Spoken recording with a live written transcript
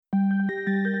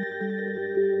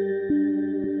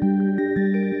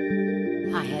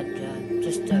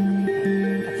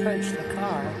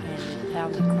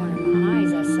the corner of my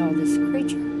eyes, I saw this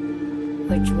creature,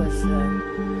 which was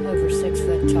over 6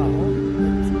 foot tall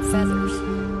with feathers.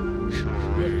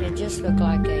 It just looked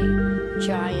like a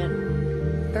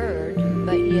giant bird,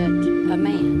 but yet a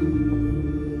man.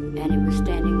 And it was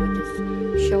standing with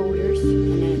his shoulders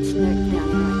and then its neck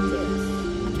down like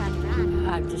this.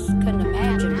 I just couldn't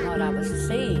imagine what I was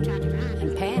seeing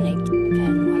and panicked.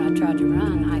 And when I tried to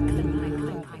run, I couldn't.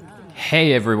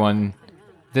 Hey everyone,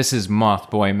 this is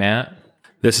Mothboy Matt.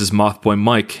 This is Mothboy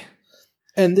Mike.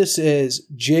 And this is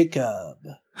Jacob.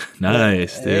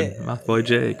 Nice, dude. Mothboy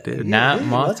Jake, dude. Not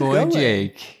let's Mothboy go.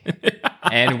 Jake.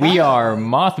 And we are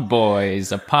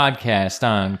Mothboys, a podcast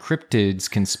on cryptids,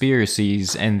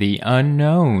 conspiracies, and the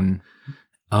unknown.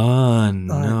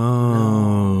 Unknown.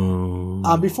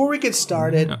 Before we get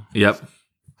started, Yep.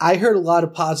 I heard a lot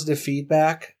of positive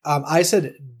feedback. I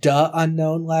said "duh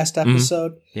unknown" last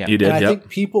episode. Yeah. You did, And I yep. think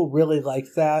people really like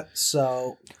that.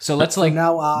 So So let's from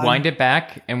now on, wind it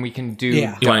back, and we can do.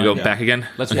 Yeah. You want to go back again?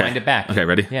 Let's Okay. wind it back. Okay,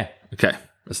 ready? Yeah. Okay,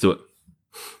 let's do it.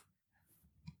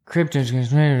 Cryptids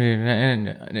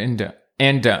and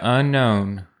the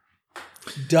unknown.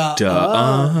 duh.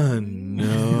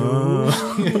 Unknown.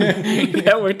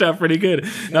 That worked out pretty good.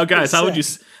 Now, guys, how would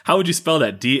you spell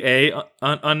that? D-A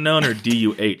unknown or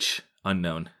D-U-H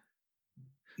unknown?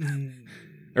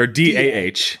 Or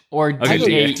D-A-H? Or Okay,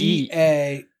 D-A-E.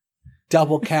 D-A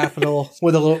double capital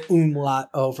with a little umlaut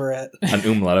over it. An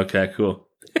umlaut. Okay, cool.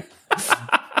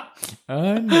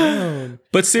 Unknown.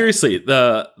 But seriously,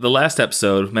 the last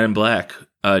episode, Men in Black,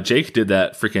 Jake did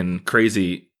that freaking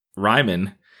crazy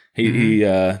rhyming. He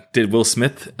did Will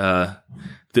Smith's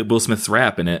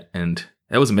rap in it, and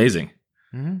that was amazing.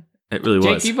 Mm-hmm. It really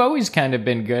Jake, was. you've always kind of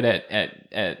been good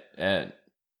at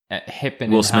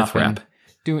hipping Will and Smith hopping. rap.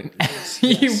 Doing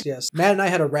Yes. Matt and I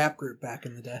had a rap group back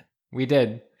in the day. We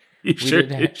did. You sure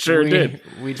did.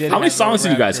 We did. How many have a songs did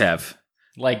you rap guys group. have?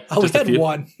 Like Oh, we Just a had few?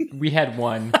 one, we had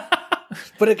one.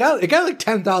 but it got like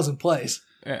 10,000 plays.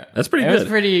 Yeah. That's pretty It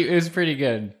good. was pretty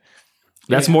good.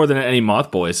 That's more than any Moth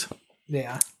Boys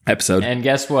Yeah. episode. And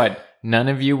guess what? None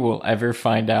of you will ever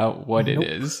find out what it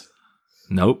is.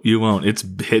 Nope, you won't. It's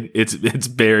it's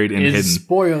buried and hidden.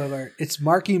 Spoiler alert: it's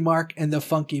Marky Mark and the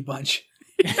Funky Bunch.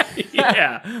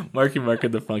 Yeah, Marky Mark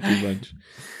and the Funky Bunch.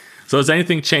 So has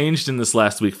anything changed in this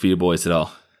last week for you boys at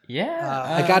all? Yeah.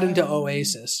 I got into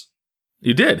Oasis.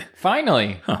 You did.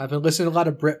 Finally. I've been listening to a lot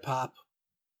of Britpop.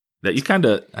 That you kind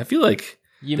of. I feel like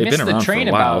You they've missed been the around for train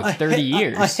a while. about 30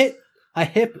 years. A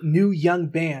hip new young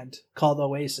band called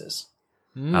Oasis.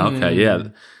 Okay, yeah.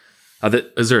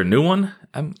 Is there a new one?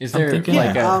 Is there, thinking?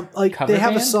 like, Yeah, a cover they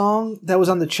have a band? song that was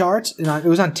on the charts, and it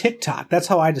was on TikTok. That's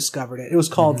how I discovered it. It was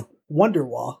called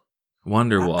Wonderwall.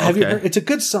 Wonderwall. Have you Okay. heard? It's a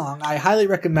good song. I highly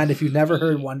recommend if you've never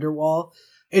heard Wonderwall.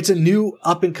 It's a new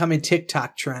up and coming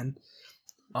TikTok trend.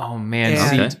 Oh, man.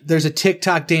 And See, there's a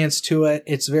TikTok dance to it.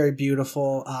 It's very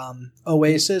beautiful.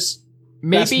 Oasis,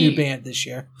 best new maybe band this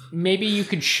year. maybe you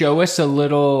could show us a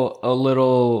little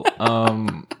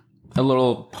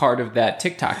part of that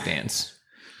TikTok dance.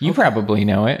 You probably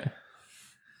know it.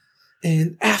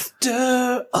 And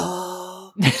after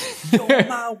all, you're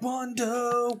my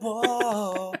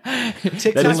Wonderwall. That is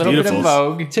A little bit beautiful. of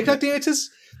Vogue. TikTok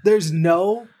dances, there's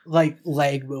no like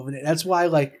leg movement. That's why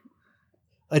like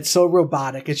it's so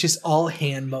robotic. It's just all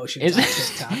hand motions on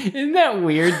TikTok. Isn't that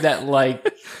weird that like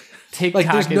TikTok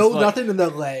Like there's is no like, nothing in the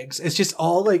legs. It's just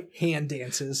all like hand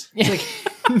dances. It's like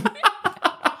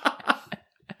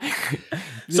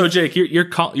So Jake, you're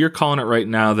calling it right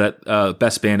now that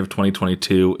best band of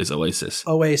 2022 is Oasis.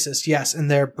 Oasis, yes, and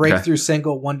their breakthrough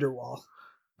single Wonderwall.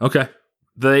 Okay.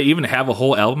 Do they even have a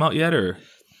whole album out yet, or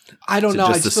I don't Is it know.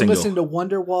 I just a just been single? listening to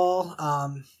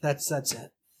Wonderwall. That's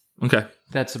it. okay?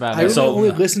 That's about I it. really So-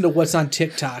 only listen to what's on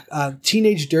TikTok.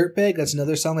 Teenage Dirtbag. That's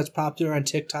another song that's popular on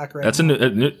TikTok right That's now. a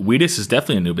new. Weedus is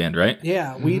definitely a new band, right?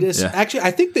 Yeah, Weedus. Yeah. Actually,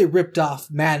 I think they ripped off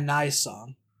Mad and I's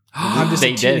song. I'm just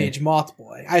They a did. teenage moth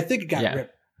boy. I think it got Yeah.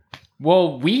 ripped.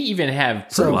 Well, we even have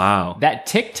So- proof. Wow. That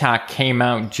TikTok came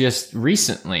out just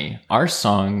recently. Our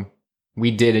song,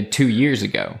 we did it 2 years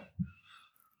ago.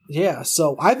 Yeah,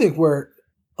 so I think we're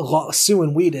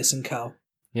suing Weedus and Co.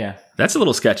 Yeah. That's a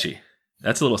little sketchy.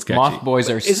 Moth Boys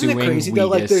are Isn't suing it crazy though?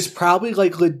 Like, Weedus. there's probably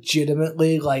like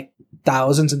legitimately like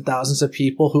thousands and thousands of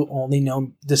people who only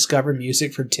discover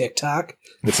music from TikTok,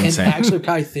 It's and insane. actually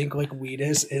probably think like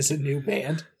Weedus is a new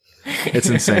band. It's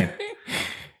insane.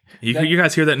 You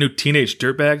guys hear that new Teenage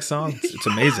Dirtbag song? It's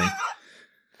amazing.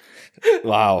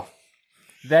 Wow.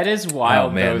 That is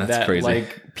wild, Oh, man, though, that's that crazy.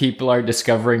 like people are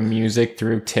discovering music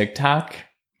through TikTok,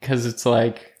 because it's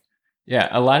like Yeah,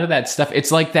 a lot of that stuff.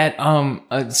 It's like that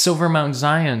Silver Mount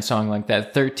Zion song, like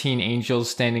that 13 angels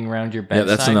standing around your bedside.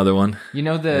 Yeah, that's another one. You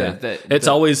know It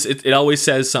always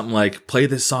says something like, play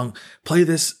this song, play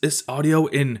this audio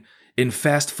in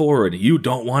fast forward. You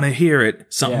don't want to hear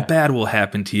it. Something bad will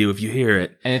happen to you if you hear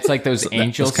it. And it's like those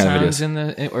angel that's kind of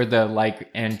sounds or the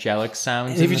like angelic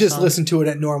sounds. And if you just listen to it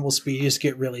at normal speed, you just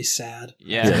get really sad.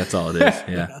 Yeah, that's all it is.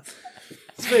 Yeah.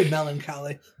 It's very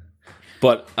melancholy.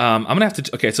 But I'm gonna have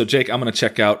to. Okay, so Jake, I'm gonna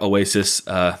check out Oasis.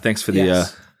 Thanks for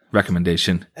the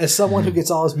recommendation. As someone who gets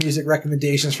all his music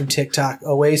recommendations from TikTok,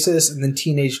 Oasis and then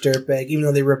Teenage Dirtbag, even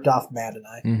though they ripped off Matt and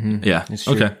I. Mm-hmm. Yeah.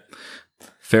 Okay.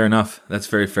 Fair enough. That's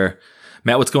very fair.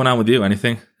 Matt, what's going on with you?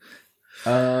 Anything?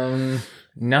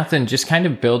 Nothing. Just kind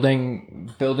of building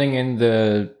in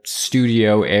the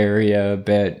studio area a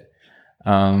bit.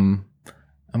 I'm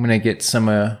gonna get some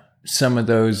of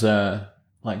those.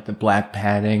 Like the black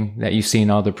padding that you see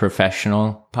in all the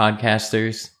professional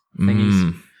podcasters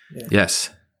thingies.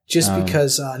 Yes. Just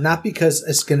because, not because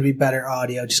it's going to be better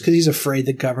audio, just because he's afraid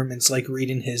the government's like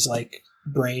reading his like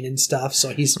brain and stuff. So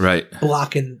he's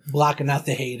blocking out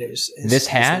the haters. This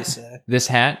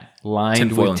hat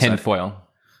lined with tinfoil.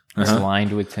 It's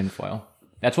lined with tinfoil.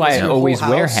 That's why I always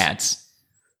wear hats.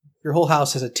 Your whole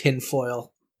house has a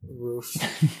tinfoil roof.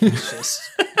 It's just...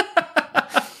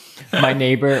 My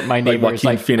neighbor like is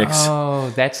like, Phoenix.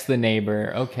 Oh, that's the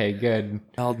neighbor. Okay, good.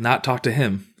 I'll not talk to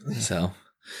him. So,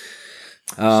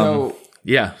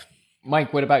 yeah.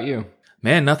 Mike, what about you?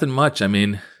 Man, nothing much. I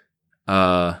mean,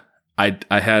 I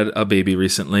had a baby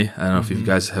recently. I don't know if you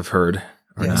guys have heard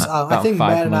or not. I think 5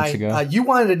 Matt and months I, ago. you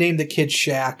wanted to name the kid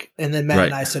Shaq, and then Matt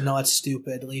and I said, no, it's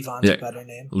stupid. Levon's a better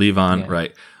name. Levon,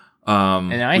 right.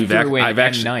 And I threw in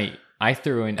M. Night. I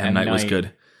threw in M. Night. was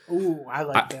good. Ooh, I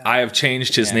like that. I have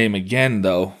changed his name again,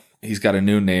 though. He's got a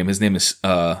new name. His name is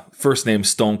first name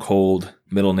Stone Cold,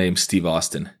 middle name Steve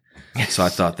Austin. So I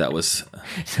thought that was.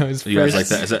 So his you guys like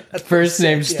that? Is that first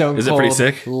name Stone Cold? Is it pretty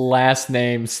sick? Last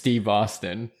name Steve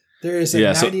Austin. There is a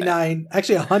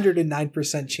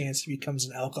 109% chance he becomes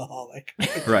an alcoholic.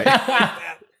 Right.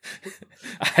 I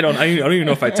don't even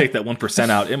know if I take that 1%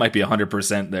 out. It might be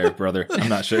 100% there, brother. I'm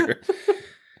not sure.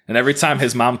 And every time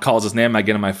his mom calls his name, I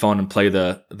get on my phone and play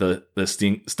the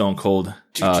Stone Cold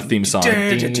theme song.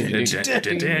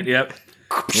 Yep.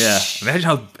 Yeah.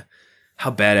 Imagine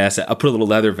how badass. I'll put a little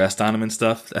leather vest on him and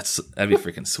stuff. That'd be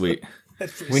freaking sweet.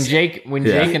 When Jake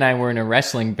and I were in a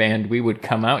wrestling band, we would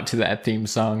come out to that theme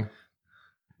song.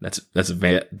 That's a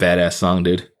badass song,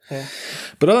 dude. Yeah.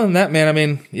 But other than that, man, I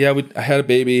mean, I had a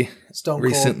baby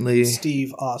recently.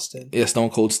 Steve Austin. Yeah,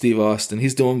 Stone Cold Steve Austin.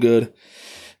 He's doing good.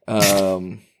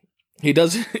 He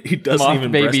doesn't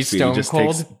even baby breastfeed. Stone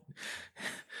Cold.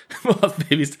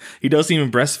 He doesn't even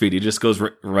breastfeed. He just goes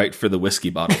right for the whiskey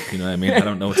bottle. You know what I mean? I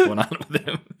don't know what's going on with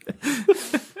him.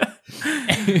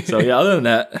 So yeah, other than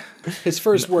that, his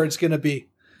first word's gonna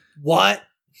be what?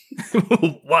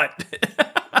 What?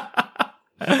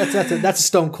 That's a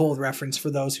Stone Cold reference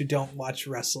for those who don't watch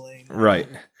wrestling. Right.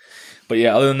 But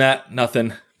yeah, other than that,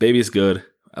 nothing. Baby's good.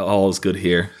 All is good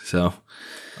here. So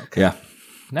yeah.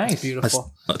 Nice.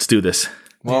 Beautiful. Let's do this.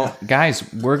 Well, guys,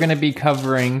 we're going to be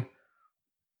covering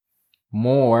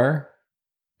more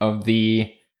of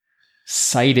the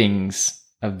sightings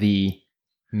of the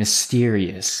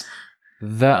mysterious,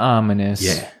 the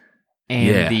ominous,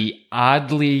 and the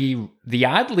oddly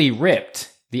ripped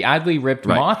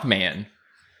Mothman.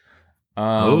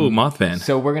 Mothman.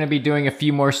 So we're going to be doing a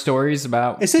few more stories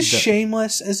about... Is this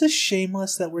shameless? Is this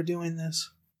shameless that we're doing this?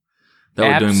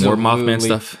 That we're doing more Mothman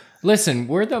stuff? Listen,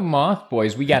 we're the Moth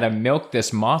Boys. We got to milk this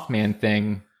Mothman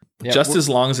thing. Yeah, just as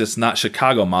long as it's not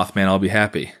Chicago Mothman, I'll be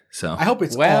happy. So I hope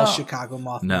it's all Chicago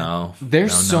Mothman. No,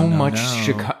 there's so much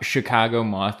Chicago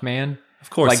Mothman. Of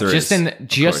course, like there just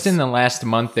is. In the last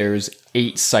month, there's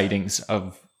 8 sightings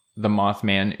of the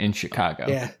Mothman in Chicago.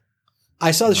 Yeah,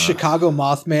 I saw the Chicago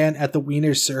Mothman at the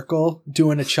Wiener Circle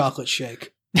doing a chocolate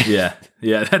shake. Yeah,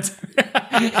 that's.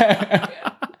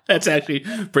 That's actually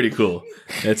pretty cool.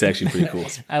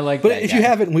 I like but that. If you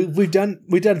haven't, we've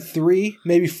done 3,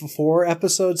 maybe 4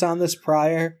 episodes on this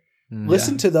prior.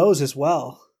 Listen to those as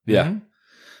well. Yeah.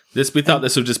 Mm-hmm. We thought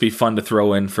this would just be fun to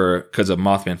throw in because of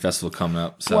Mothman Festival coming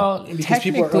up. So. Well, because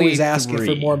people are always asking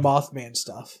for more Mothman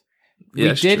stuff.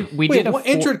 We did.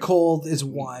 Entered Cold is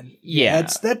one. Yeah,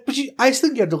 but I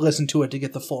think you have to listen to it to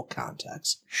get the full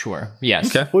context. Sure.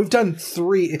 Yes. Okay. We've done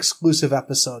 3 exclusive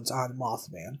episodes on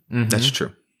Mothman. Mm-hmm. That's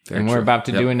true. We're about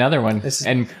to do another one,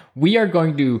 and we are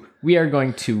going to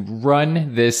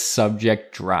run this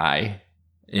subject dry.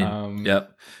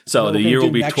 Yep. So the year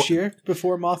will be next year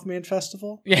before Mothman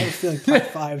Festival. Yeah. I have a feeling part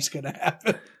 5 is going to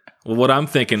happen. Well, what I'm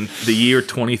thinking, the year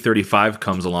 2035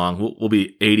 comes along, we'll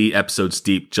be 80 episodes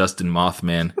deep just in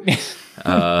Mothman.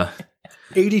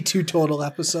 82 total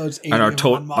episodes, and our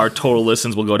total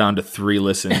listens will go down to 3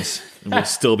 listens. And we'll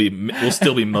still be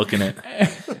milking it.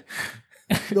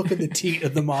 Milking the teat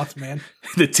of the Mothman.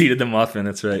 The teat of the Mothman.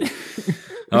 That's right.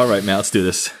 All right, Matt, let's do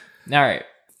this. All right.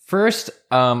 First,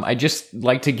 I just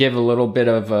like to give a little bit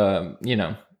of a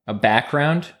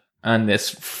background on this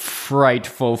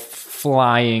frightful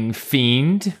flying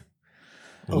fiend.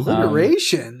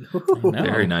 Alliteration.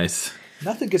 Very nice.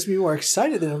 Nothing gets me more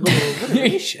excited than a little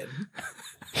alliteration.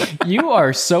 You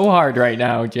are so hard right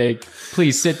now, Jake.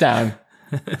 Please sit down.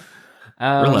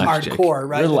 Relax, hardcore, Jake.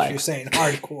 right? Relax. If you're saying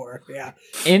hardcore, yeah.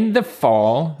 In the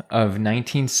fall of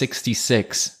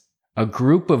 1966, a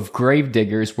group of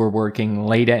gravediggers were working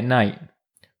late at night.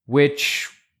 Which,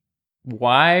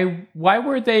 why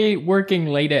were they working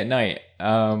late at night?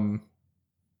 I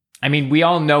mean, we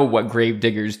all know what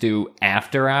gravediggers do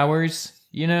after hours.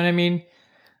 You know what I mean?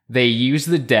 They use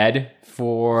the dead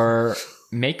for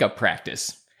makeup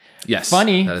practice. Yes.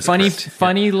 Funny correct.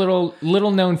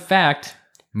 little known fact.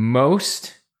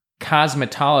 Most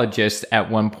cosmetologists at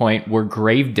one point were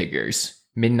gravediggers,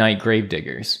 midnight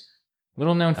gravediggers.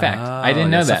 Little known fact. I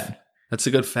didn't know that. That's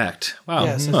a good fact. Wow.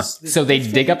 Yes, So they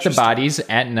dig up the bodies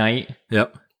at night.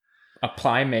 Yep.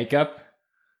 Apply makeup.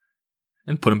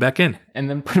 And put them back in. And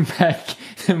then put them back.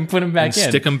 And put them back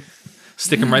in.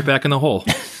 Stick them right back in the hole.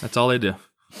 That's all they do.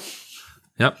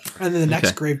 Yep. And then the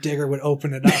next gravedigger would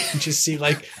open it up and just see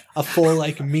like a full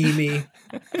like Mimi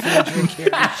Frederick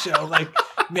Carey show, like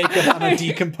makeup on a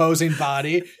decomposing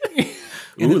body.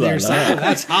 And then there's like, oh,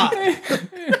 that's hot.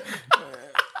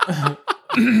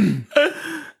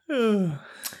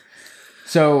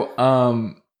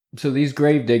 So these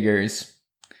gravediggers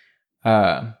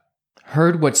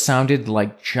heard what sounded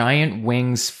like giant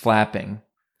wings flapping.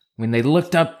 When they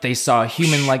looked up, they saw a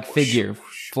human-like figure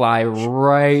fly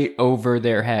right over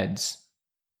their heads.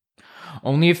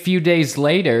 Only a few days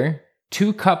later,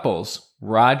 2 couples,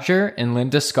 Roger and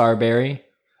Linda Scarberry,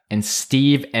 and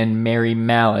Steve and Mary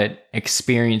Mallet,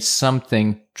 experienced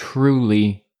something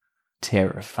truly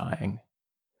terrifying.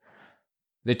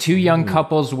 The 2 young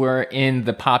couples were in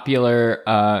the popular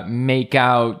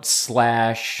make-out /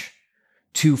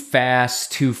 Too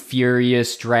Fast, Too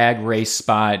Furious drag race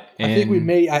spot. I think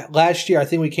we last year. I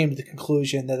think we came to the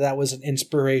conclusion that was an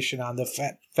inspiration on the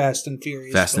Fast and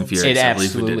Furious. Fast and films. Furious. It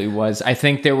absolutely was. I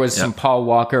think there was some Paul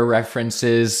Walker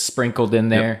references sprinkled in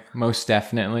there, most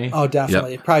definitely. Oh,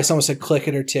 definitely. Yep. Probably someone said "click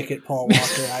it or ticket." Paul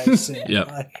Walker. I assume.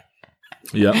 Yep.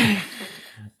 Yep.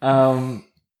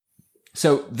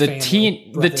 So the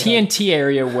TNT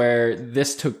area where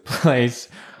this took place,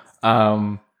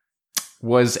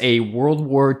 was a World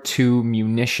War II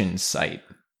munitions site.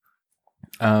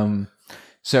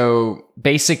 So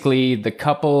basically, the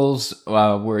couples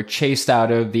were chased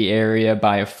out of the area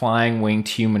by a flying winged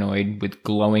humanoid with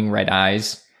glowing red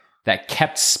eyes that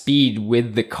kept speed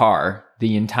with the car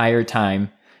the entire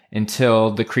time until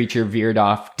the creature veered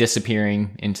off,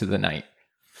 disappearing into the night.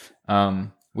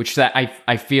 Which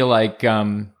I feel like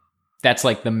that's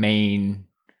like the main,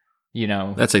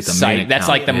 that's like the site. main That's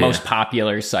account. like the most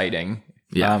popular sighting.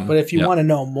 Yeah. But if you want to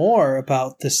know more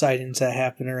about the sightings that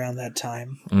happened around that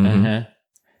time,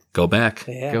 go back.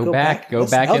 Yeah, Go back That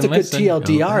was and a good listen.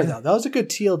 TLDR, though. That was a good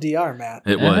TLDR, Matt.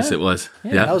 It was.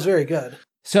 Yeah. That was very good.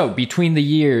 So between the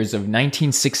years of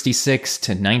 1966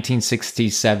 to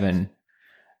 1967,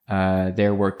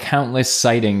 there were countless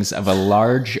sightings of a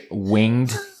large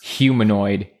winged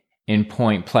humanoid in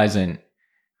Point Pleasant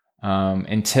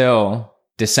until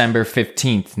December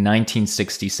 15th,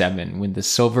 1967, when the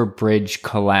Silver Bridge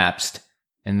collapsed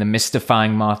and the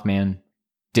mystifying Mothman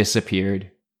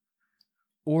disappeared.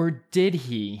 Or did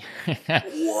he?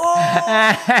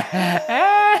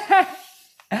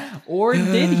 Or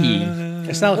did he?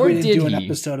 It's not like Or we didn't do an did he?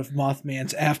 episode of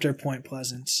Mothman's after Point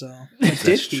Pleasant, so. But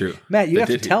did he? true. Matt, you But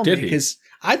have to tell me, did he? because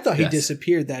I thought he Yes.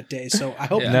 disappeared that day, so I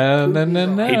hope No.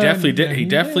 He definitely did. He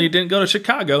definitely didn't go to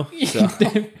Chicago. So.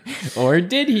 Or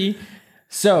did he?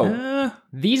 So,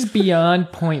 these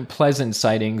Beyond Point Pleasant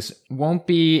sightings won't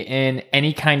be in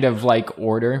any kind of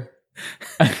order.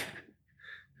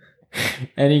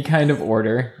 Any kind of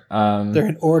order. They're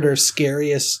in order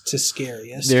scariest to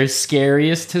scariest. They're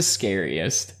scariest to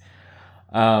scariest.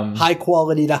 High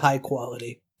quality to high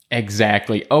quality.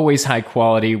 Exactly. Always high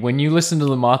quality. When you listen to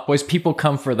the Moth Boys, people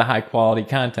come for the high quality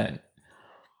content.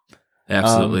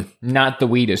 Absolutely. Not the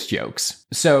weedest jokes.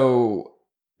 So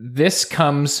this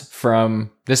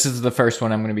is the first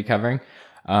one I'm going to be covering.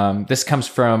 This comes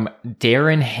from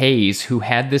Darren Hayes, who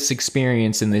had this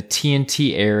experience in the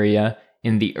TNT area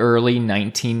in the early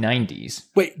 1990s.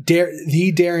 Wait,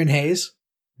 the Darren Hayes?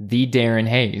 The Darren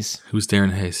Hayes. Who's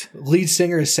Darren Hayes? Lead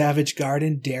singer of Savage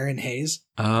Garden, Darren Hayes.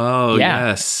 Oh, Yeah.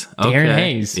 yes. Darren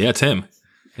Hayes. Yeah, it's him.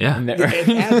 Yeah. In the It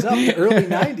adds up to early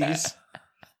 90s.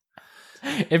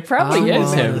 It probably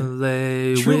is him.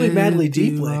 Truly, madly,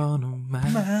 deeply.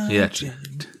 Yeah.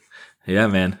 Yeah,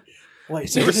 man.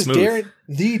 Wait, so Super this is smooth.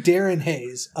 the Darren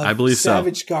Hayes of I believe so.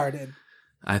 Savage Garden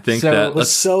I think So- that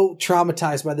was so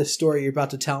traumatized by this story you're about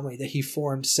to tell me that he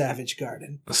formed Savage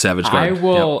Garden. Savage Garden.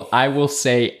 I will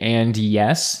say and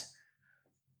yes.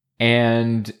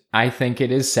 And I think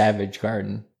it is Savage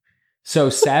Garden. So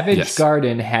Savage Yes.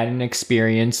 Garden had an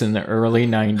experience in the early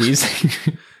 90s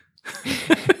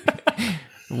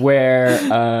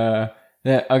where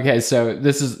okay, so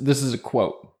this is a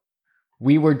quote.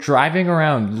 We were driving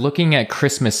around looking at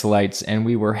Christmas lights and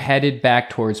we were headed back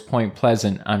towards Point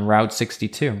Pleasant on Route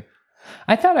 62.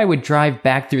 I thought I would drive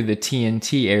back through the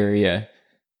TNT area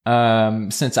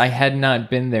since I had not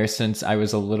been there since I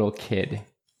was a little kid.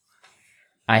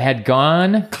 I had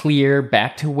gone clear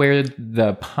back to where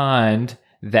the pond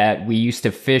that we used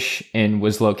to fish in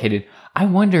was located. I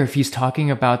wonder if he's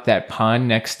talking about that pond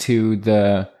next to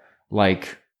the,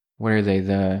 like, what are they,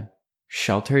 the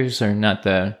shelters or not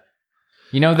the...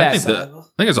 You know that... I think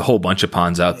there's a whole bunch of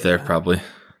ponds out there, probably.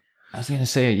 I was going to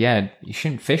say, yeah, you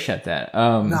shouldn't fish at that.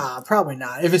 Nah, probably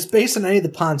not. If it's based on any of the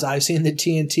ponds I've seen in the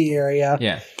TNT area,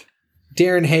 Yeah.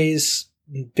 Darren Hayes,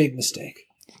 big mistake.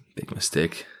 Big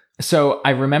mistake. So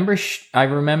I remember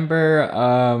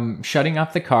shutting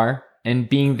off the car and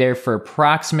being there for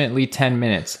approximately 10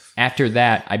 minutes. After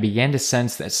that, I began to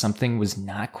sense that something was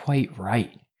not quite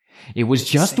right. It was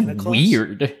just Santa Claus?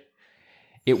 weird.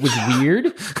 It was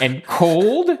weird and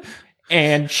cold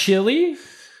and chilly,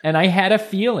 and I had a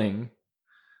feeling.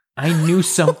 I knew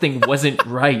something wasn't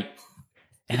right,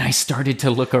 and I started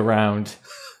to look around.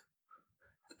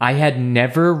 I had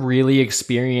never really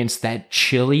experienced that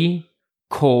chilly,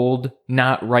 cold,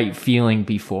 not right feeling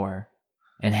before,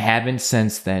 and haven't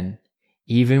since then.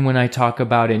 Even when I talk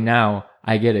about it now,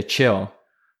 I get a chill.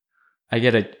 I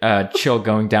get a chill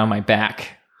going down my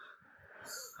back.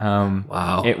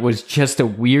 Wow. It was just a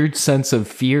weird sense of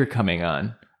fear coming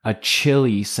on. A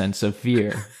chilly sense of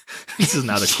fear. This is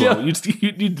not a quote.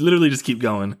 You literally just keep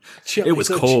going. Chilly, It was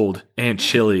so cold and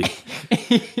chilly.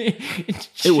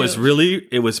 It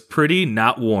was pretty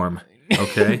not warm.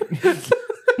 Okay.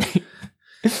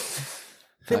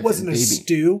 If it wasn't a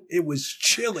stew, it was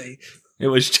chili. It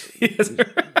was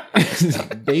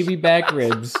baby back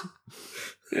ribs.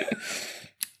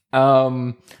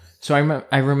 So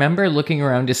I remember looking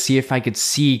around to see if I could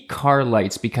see car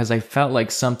lights because I felt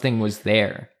like something was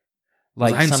there.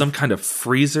 Like behind some kind of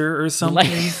freezer or something.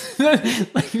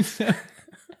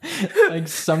 like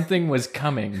something was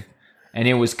coming, and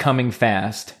it was coming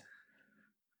fast.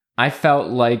 I felt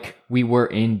like we were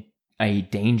in a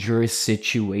dangerous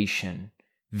situation,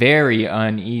 very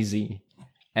uneasy,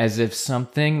 as if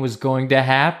something was going to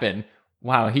happen.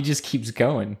 Wow, he just keeps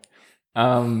going.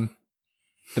 The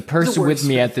person with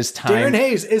me at this time... Darren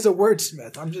Hayes is a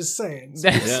wordsmith. I'm just saying.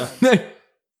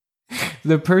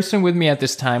 The person with me at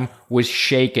this time was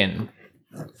shaken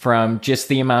from just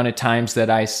the amount of times that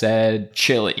I said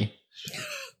chili.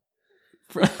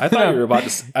 I thought you were about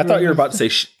to say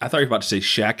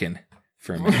shackin'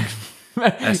 for me.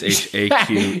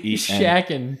 SHAQEN.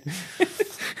 Shacking.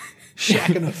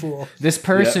 Shacking a fool. This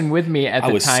person with me at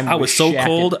the time I was so shacking.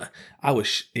 cold. I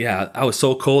was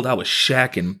so cold. I was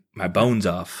shacking my bones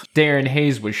off. Darren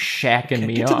Hayes was shacking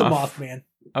me Get to the off. Mothman.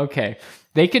 Okay.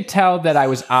 They could tell that I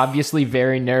was obviously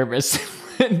very nervous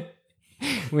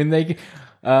when they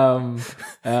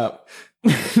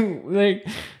they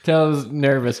tell I was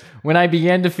nervous. When I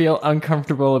began to feel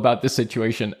uncomfortable about the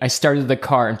situation, I started the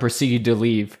car and proceeded to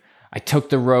leave. I took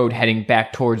the road heading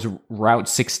back towards Route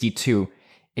 62.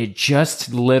 It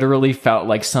just literally felt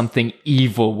like something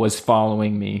evil was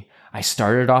following me. I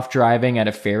started off driving at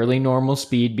a fairly normal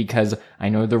speed because I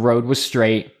know the road was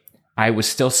straight. I was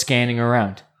still scanning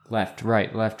around. Left,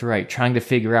 right, trying to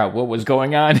figure out what was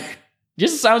going on.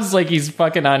 Just sounds like he's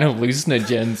fucking on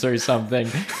hallucinogens or something.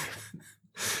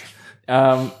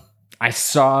 I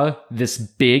saw this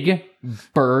big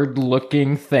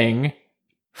bird-looking thing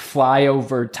fly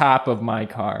over top of my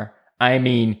car. I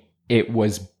mean, it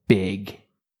was big.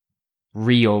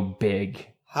 Real big.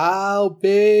 How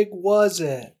big was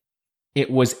it?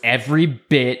 It was every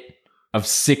bit of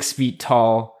 6 feet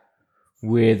tall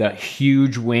with a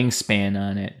huge wingspan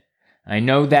on it. I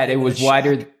know that it was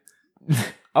wider.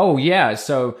 Oh, yeah.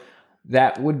 So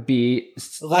that would be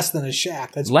less than a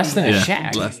shack. That's less than a Yeah,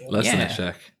 shack. less than a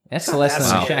shack. That's less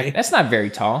than a shack. That's not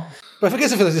very tall. But I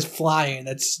guess if it was just flying,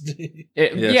 that's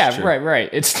yeah, right.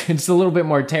 It's a little bit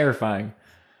more terrifying.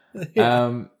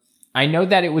 yeah. I know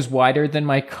that it was wider than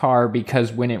my car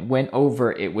because when it went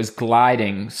over, it was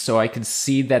gliding, so I could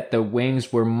see that the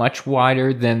wings were much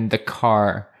wider than the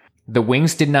car. The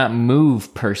wings did not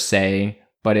move per se,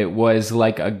 but it was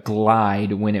like a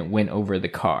glide when it went over the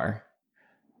car.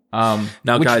 Now,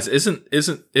 guys, isn't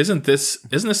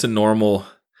this a normal?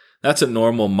 That's a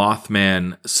normal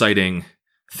Mothman sighting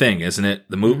thing, isn't it?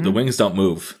 The wings don't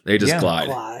move; they just glide,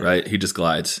 right? He just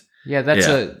glides. Yeah, that's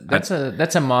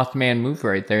a Mothman move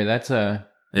right there. That's a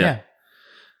A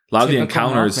lot of the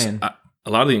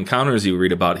encounters you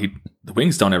read about, the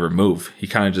wings don't ever move. He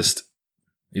kind of just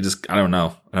I don't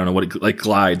know what like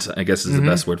glides, I guess is the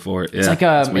best word for it. Yeah,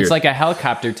 it's like a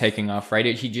helicopter taking off, right?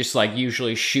 He just like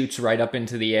usually shoots right up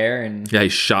into the air and he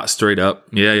shot straight up.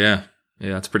 Yeah,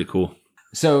 that's pretty cool.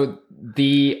 So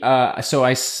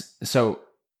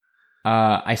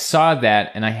I saw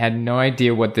that and I had no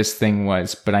idea what this thing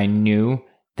was, but I knew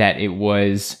that it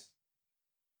was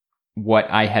what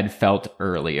I had felt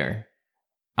earlier.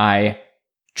 I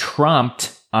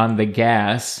tromped on the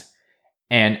gas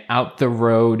and out the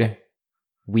road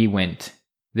we went.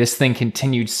 This thing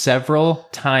continued several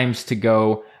times to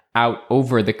go out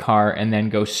over the car and then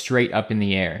go straight up in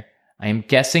the air. I am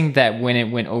guessing that when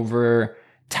it went over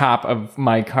top of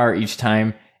my car each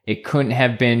time, it couldn't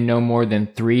have been no more than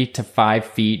 3 to 5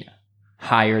 feet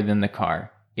higher than the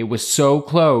car. It was so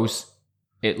close,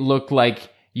 it looked like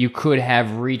you could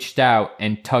have reached out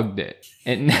and tugged it.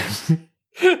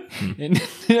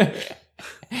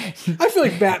 I feel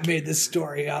like Matt made this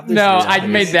story up. I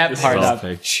made that part up.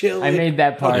 Chilly. I made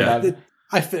that part up.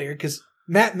 I figured because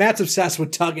Matt's obsessed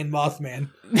with tugging Mothman.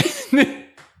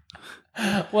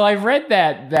 Well, I read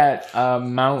that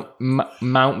Mount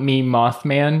Me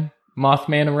Mothman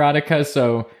erotica,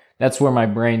 so that's where my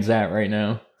brain's at right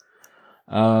now.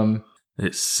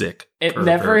 It's sick. It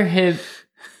never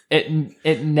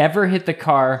hit the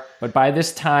car, but by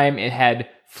this time it had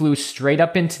flew straight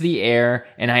up into the air,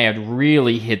 and I had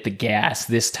really hit the gas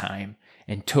this time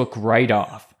and took right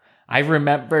off. I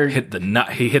remember he hit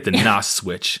the NOS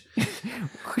switch.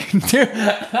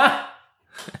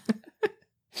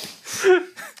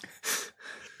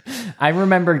 I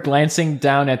remember glancing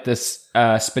down at this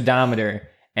speedometer,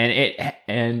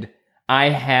 and I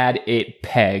had it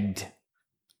pegged.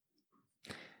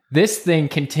 This thing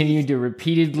continued to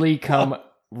repeatedly come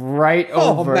right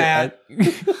over. Matt.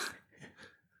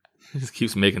 He just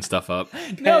keeps making stuff up.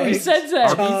 No, he says that.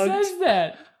 He says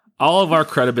that. All of our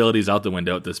credibility is out the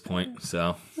window at this point.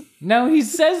 So no, he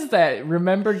says that.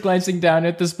 Remember glancing down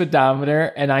at the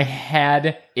speedometer, and I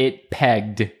had it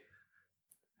pegged.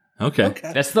 Okay.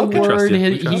 That's the word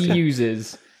he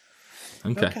uses.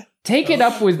 Okay. Take it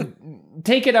up with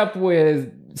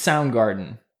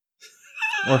Soundgarden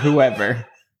or whoever.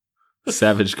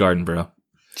 Savage Garden, bro.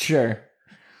 Sure.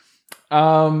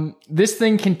 This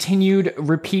thing continued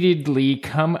repeatedly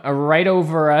come right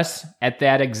over us at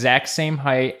that exact same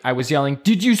height. I was yelling,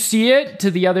 "Did you see it?" to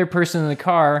the other person in the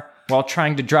car while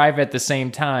trying to drive at the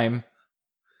same time.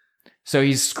 So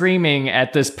he's screaming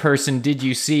at this person, "Did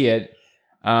you see it?"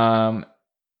 But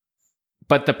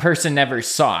the person never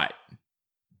saw it.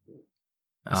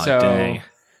 Oh, dang.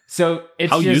 So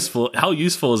it's how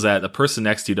useful is that? The person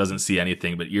next to you doesn't see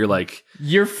anything, but your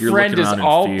friend is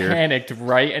all panicked,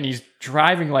 right? And he's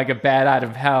driving like a bat out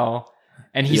of hell,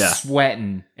 and he's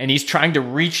sweating, and he's trying to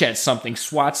reach at something,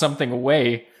 swat something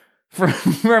away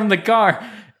from the car,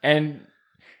 and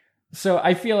so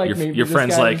I feel like maybe your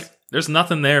friend's like, "There's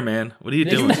nothing there, man. What are you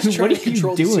doing? What are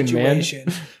you doing, man?"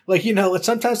 Like,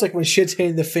 sometimes like when shit's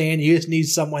hitting the fan, you just need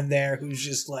someone there who's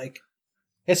just like,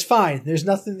 it's fine. There's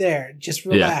nothing there. Just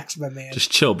relax, my man. Just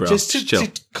chill, bro. Just chill.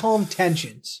 To calm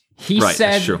tensions. He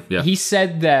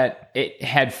said that it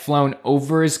had flown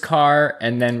over his car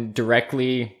and then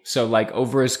directly, so like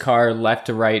over his car left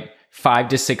to right 5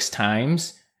 to 6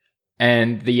 times,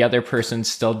 and the other person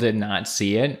still did not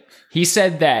see it. He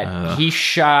said that he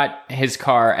shot his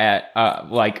car at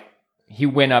he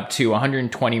went up to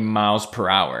 120 miles per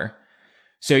hour.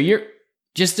 So you're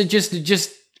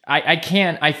I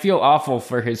can't. I feel awful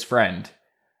for his friend.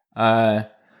 He's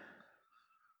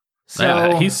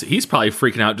probably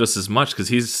freaking out just as much because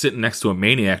he's sitting next to a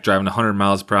maniac driving 100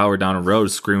 miles per hour down a road,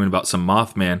 screaming about some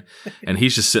Mothman, and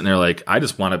he's just sitting there like, I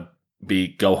just want to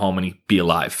go home and be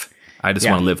alive. I just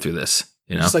want to live through this.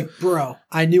 It's like, bro,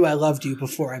 I knew I loved you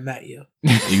before I met you.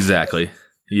 Exactly.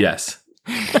 Yes.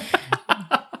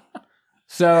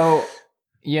 So,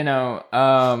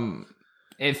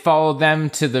 it followed them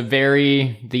to the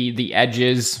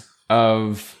edges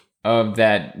of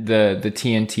that the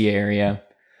TNT area.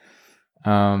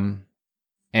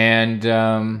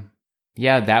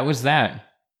 Yeah, that was that.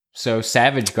 So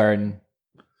Savage Garden,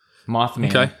 Mothman.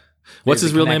 Okay. What's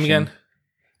his real name connection.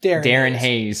 again? Darren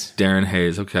Hayes. Darren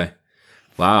Hayes. Okay.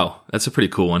 Wow, that's a pretty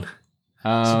cool one. So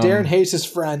Darren Hayes'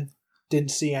 friend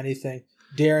didn't see anything.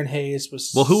 Darren Hayes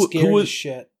was scared as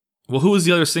shit. Well, who was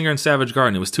the other singer in Savage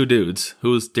Garden? It was two dudes.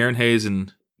 Who was Darren Hayes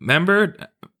and remember?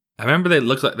 I remember they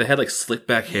looked like they had like slick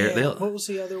back hair. Yeah, what was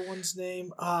the other one's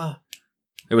name?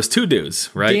 It was two dudes,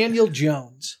 right? Daniel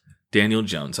Jones. Daniel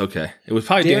Jones. Okay, it was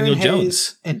probably Darren Daniel Hayes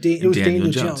Jones. And it was Daniel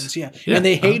Jones. Yeah, and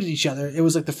they hated each other. It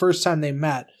was like the first time they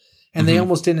met, and they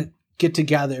almost didn't get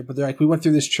together. But they're like, we went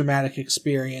through this traumatic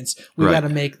experience. We got to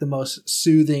make the most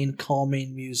soothing,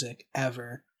 calming music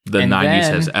ever. The And 90s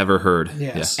then- has ever heard.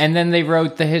 Yes. And then they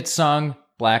wrote the hit song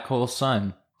Black Hole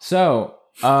Sun. So,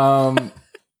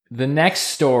 the next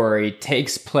story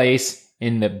takes place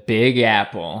in the Big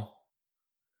Apple.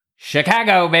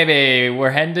 Chicago, baby. We're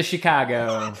heading to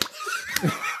Chicago.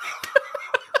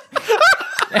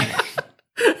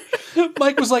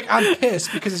 Mike was like, I'm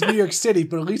pissed because it's New York City,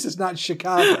 but at least it's not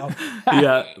Chicago.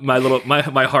 Yeah,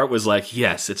 my heart was like,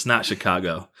 yes, it's not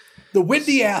Chicago. The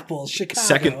Windy Apple,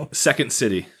 Chicago. Second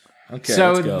city. Okay,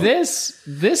 So let's go.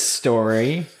 this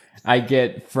story I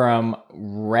get from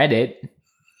Reddit,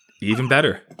 Even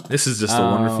better. This is just a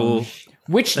wonderful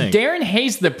which thing. Darren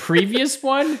Hayes, the previous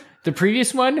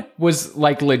one was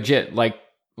like legit,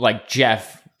 like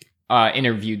Jeff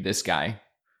interviewed this guy.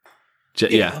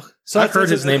 Yeah. So I've that's- heard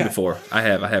his name okay. before. I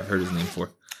have heard his name before.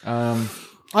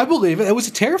 I believe it. It was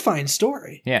a terrifying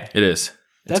story. Yeah. It is.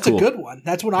 That's cool. a good one.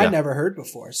 That's one I Yeah. never heard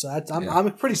before. So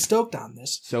I'm pretty stoked on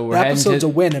this. So the we're heading episode's to- a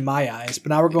win in my eyes. But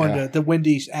now we're going to the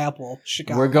Windy Apple,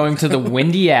 Chicago. We're going to the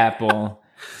Windy Apple.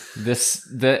 This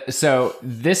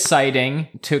sighting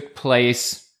took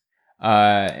place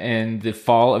in the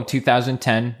fall of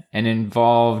 2010 and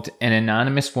involved an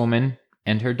anonymous woman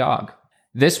and her dog.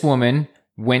 This woman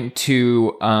went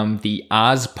to the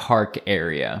Oz Park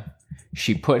area.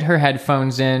 She put her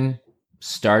headphones in,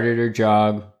 started her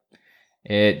jog.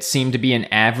 It seemed to be an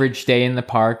average day in the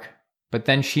park, but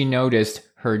then she noticed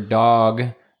her dog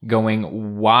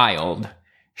going wild.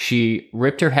 She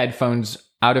ripped her headphones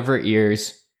out of her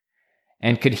ears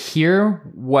and could hear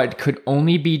what could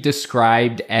only be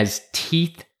described as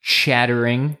teeth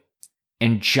chattering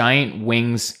and giant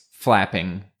wings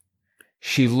flapping.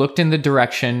 She looked in the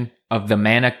direction of the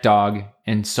manic dog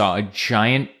and saw a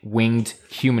giant winged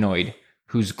humanoid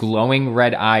whose glowing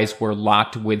red eyes were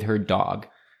locked with her dog.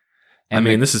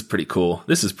 This is pretty cool.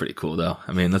 This is pretty cool, though.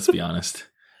 I mean, let's be honest.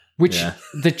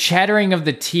 The chattering of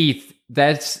the teeth,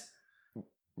 that's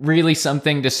really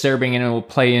something disturbing, and it will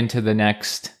play into the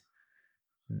next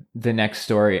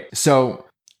story. So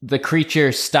the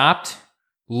creature stopped,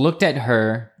 looked at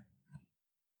her,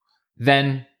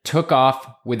 then took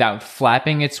off without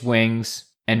flapping its wings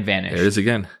and vanished. There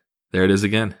it is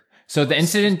again. So the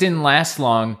incident didn't last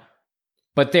long,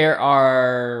 but there's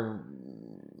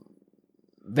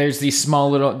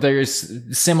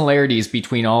similarities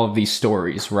between all of these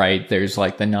stories, right? There's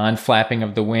like the non-flapping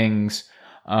of the wings.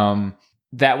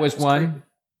 That was one. Creepy.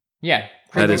 Yeah.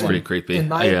 That is one. pretty creepy. In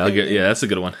my Yeah, opinion- that's a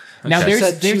good one. Now Okay. She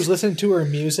said she there's- was listening to her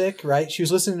music, right? She was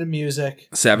listening to music.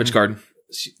 Savage Garden.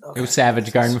 It was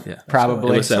Savage Garden, Yeah.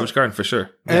 probably. It was Savage Garden for sure.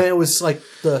 And it was like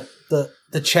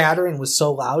the chattering was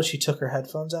so loud she took her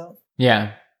headphones out.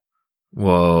 Yeah.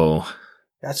 Whoa.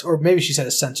 Or maybe she said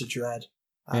a sense of dread.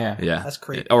 Yeah. Yeah. That's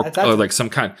creepy. Or That's- like some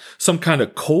kind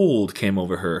of cold came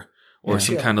over her, or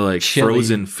some Chill. kind of like Chilly.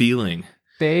 frozen feeling.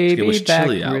 Baby It was back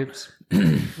chilly out. ribs.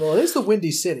 Well, it is the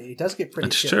Windy City. It does get pretty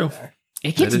That's chilly true. there.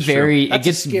 It gets That is true. very That's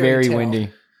a scary very tale. windy.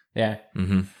 Yeah.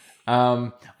 Mm-hmm.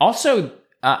 Also,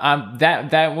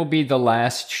 that will be the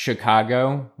last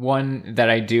Chicago one that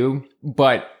I do,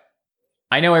 but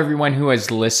I know everyone who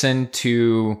has listened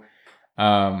to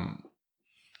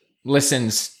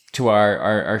listens to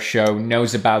our show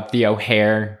knows about the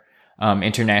O'Hare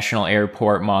International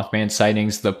Airport Mothman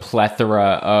sightings, the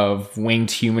plethora of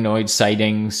winged humanoid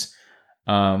sightings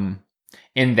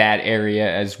in that area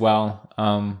as well.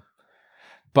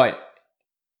 But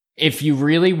if you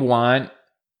really want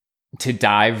to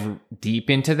dive deep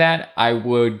into that, I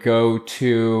would go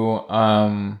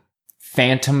to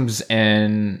Phantoms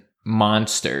and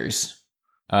Monsters,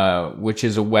 which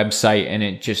is a website, and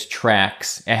it just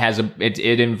tracks.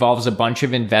 It involves a bunch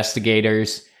of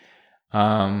investigators,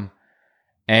 yeah,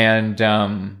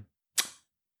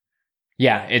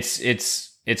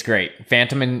 it's great.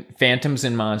 Phantoms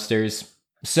and Monsters.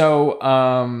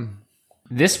 So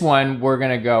this one, we're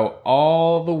going to go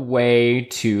all the way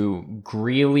to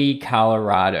Greeley,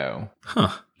 Colorado. Huh.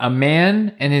 A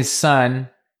man and his son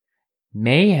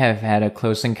may have had a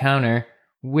close encounter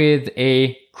with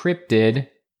a cryptid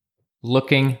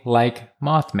looking like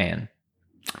Mothman.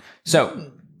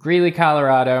 So, Greeley,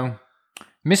 Colorado,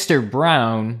 Mr.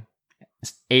 Brown,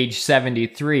 age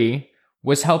 73,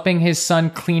 was helping his son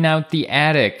clean out the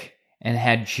attic and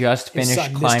had just His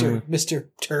finished son, climbing. Mr.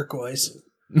 Turquoise.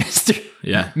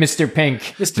 Mr. Pink.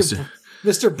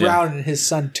 Mr. Brown and his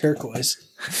son Turquoise.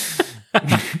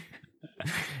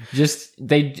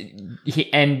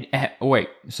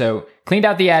 So cleaned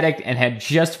out the attic and had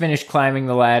just finished climbing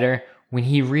the ladder when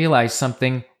he realized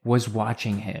something was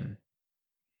watching him.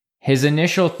 His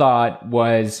initial thought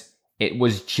was it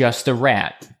was just a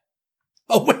rat.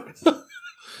 Oh, wait.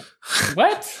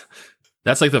 What?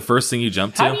 That's like the first thing you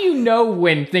jump to. How do you know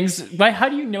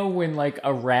when like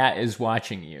a rat is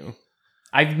watching you?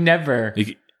 I've never.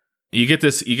 You get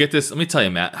this. Let me tell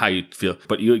you, Matt, how you feel.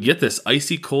 But you get this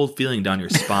icy cold feeling down your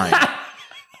spine,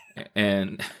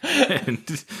 and you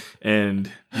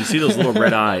see those little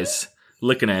red eyes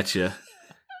looking at you,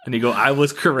 and you go, "I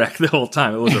was correct the whole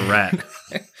time. It was a rat."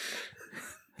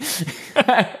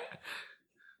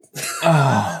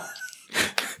 Oh.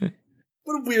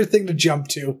 What a weird thing to jump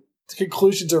to. The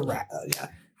conclusions are yeah.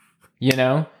 You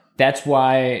know, that's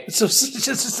why. So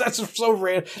that's so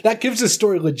random. That gives the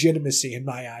story legitimacy in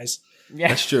my eyes. Yeah.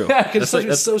 That's true. Because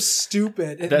it's so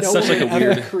stupid. And that's no such one like a would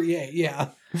ever weird create. Yeah.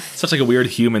 Such like a weird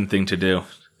human thing to do.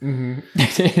 Mm-hmm.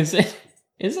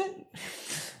 Is it?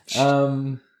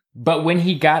 But when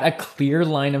he got a clear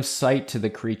line of sight to the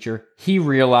creature, he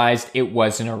realized it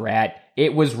wasn't a rat.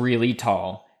 It was really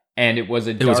tall, and it was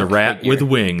a rat figure. with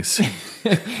wings.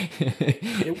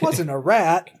 It wasn't a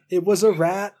rat. It was a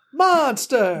rat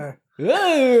monster.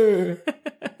 the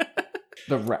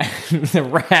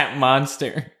rat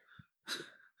monster.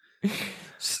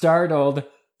 Startled,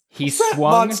 he swung.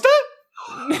 Monster?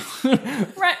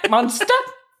 Rat monster.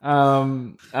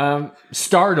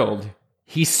 Startled,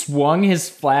 he swung his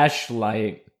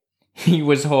flashlight he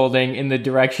was holding in the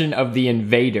direction of the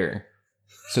invader.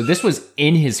 So this was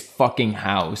in his fucking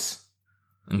house.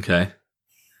 Okay.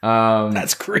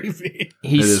 That's creepy.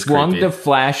 He swung the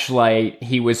flashlight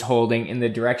he was holding in the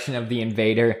direction of the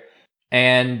invader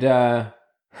and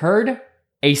heard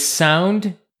a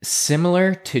sound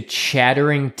similar to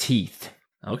chattering teeth.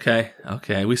 Okay,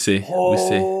 we see.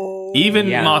 Even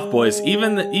Moth Boys,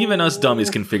 even us dummies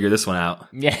can figure this one out.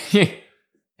 Yeah.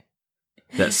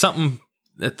 That something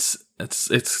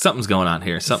something's going on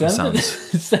here. Something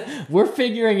sounds. We're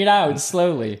figuring it out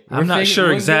slowly. I'm not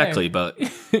sure exactly, but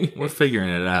we're figuring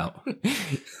it out.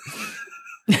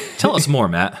 Tell us more,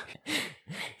 Matt.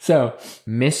 So,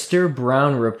 Mr.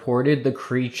 Brown reported the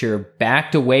creature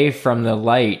backed away from the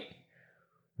light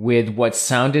with what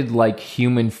sounded like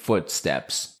human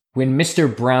footsteps. When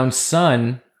Mr. Brown's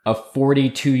son, a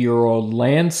 42-year-old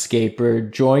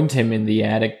landscaper, joined him in the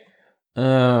attic.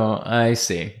 Oh, I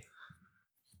see.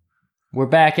 We're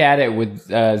back at it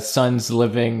with older sons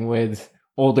living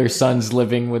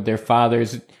with their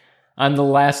fathers. On the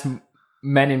last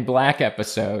Men in Black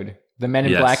episode, the Men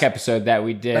in Black episode that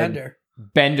we did,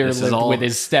 Bender lived with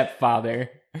his stepfather.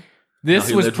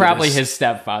 This was probably his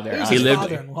stepfather. He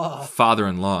lived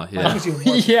father-in-law. Yeah,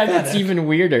 yeah, that's even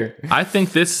weirder. I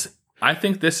think this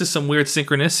is some weird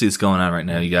synchronicities going on right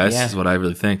now, you guys. This is what I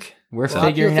really think. We're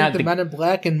figuring out the Men in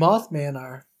Black and Mothman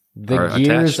are. The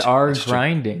gears are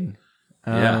grinding.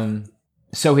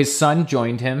 So his son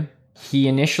joined him. He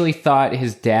initially thought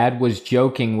his dad was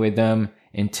joking with him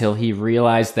until he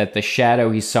realized that the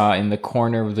shadow he saw in the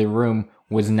corner of the room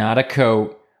was not a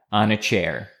coat on a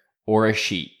chair or a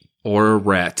sheet. Or a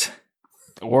rat.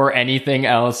 Or anything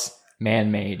else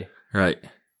man-made. Right.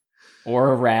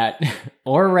 Or a rat.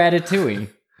 Or a ratatouille.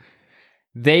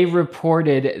 They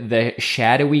reported the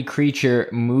shadowy creature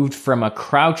moved from a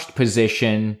crouched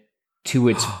position to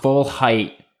its full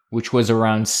height, which was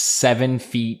around 7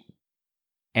 feet,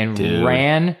 and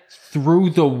ran through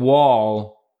the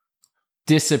wall,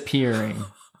 disappearing.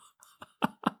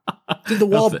 Did the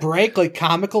wall break like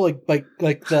comical, like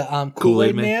the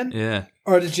Kool-Aid Man? Yeah.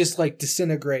 Or did it just like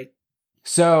disintegrate?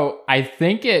 So I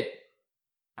think it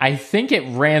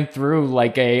ran through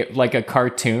like a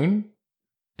cartoon,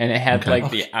 and it had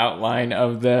the outline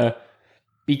of the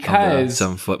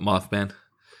 7-foot Mothman.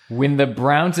 When the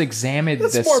Browns examined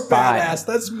That's more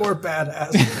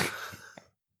badass.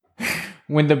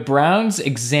 When the Browns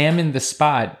examined the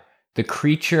spot the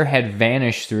creature had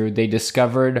vanished through, they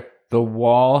discovered the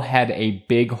wall had a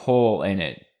big hole in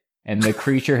it, and the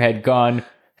creature had gone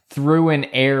through an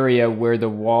area where the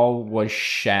wall was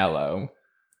shallow.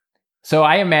 So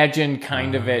I imagine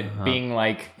kind of it being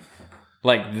like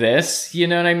like this, you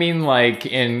know what I mean? Like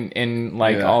in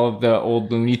like all of the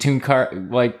old Looney Tune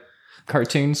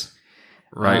cartoons.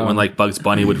 Right, when like Bugs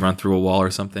Bunny would run through a wall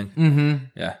or something. Mm-hmm.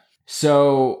 Yeah.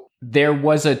 So there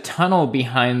was a tunnel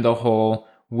behind the hole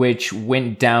which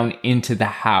went down into the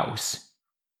house,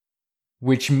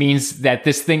 which means that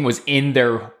this thing was in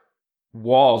their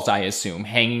walls, I assume,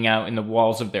 hanging out in the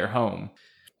walls of their home.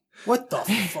 What the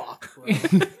fuck, bro?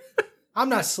 I'm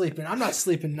not sleeping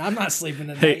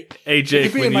tonight. Hey Jake,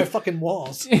 It could be in my fucking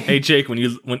walls. Hey Jake, when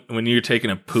you're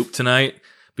taking a poop tonight,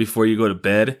 before you go to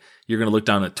bed, you're gonna look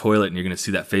down the toilet and you're gonna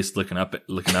see that face looking up at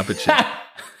you.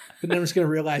 But then I'm just gonna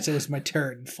realize it was my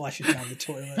turd and flush it down the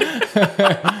toilet.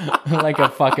 Like a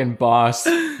fucking boss.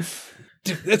 Dude,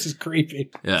 this is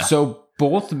creepy. Yeah. So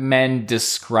both men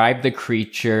describe the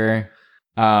creature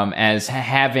as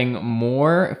having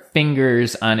more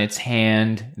fingers on its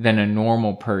hand than a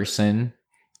normal person,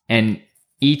 and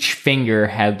each finger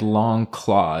had long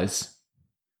claws.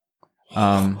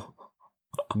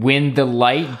 When the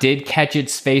light did catch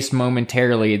its face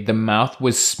momentarily, the mouth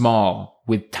was small,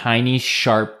 with tiny,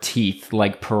 sharp teeth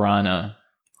like piranha.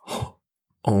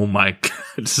 Oh my god,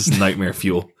 this is nightmare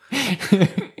fuel.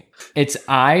 Its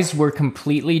eyes were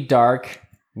completely dark,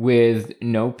 with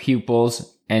no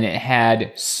pupils, and it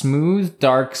had smooth,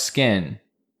 dark skin.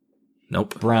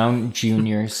 Nope. Brown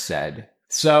Jr. said.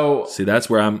 So See, that's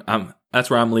where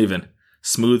I'm leaving.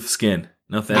 Smooth skin.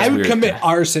 No thanks. I would weird. commit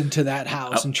arson to that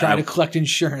house and try to collect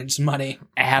insurance money.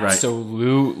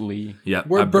 absolutely. Yep.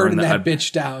 We're I burned burning that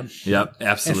bitch down. Yep,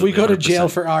 absolutely. If we go to 100%. jail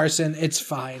for arson, it's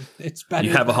fine. It's better.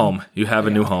 You have a home. You have a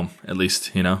new home, at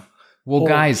least, you know. Well,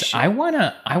 Holy guys, shit. I want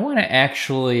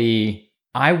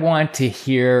to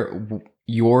hear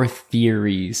your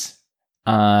theories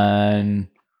on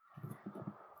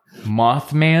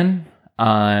Mothman,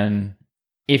 on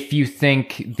if you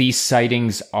think these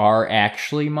sightings are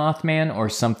actually Mothman or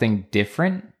something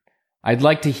different. I'd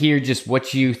like to hear just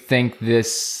what you think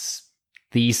these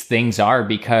things are,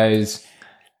 because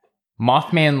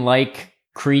Mothman-like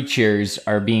creatures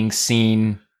are being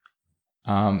seen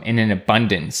in an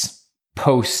abundance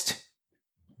post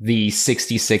the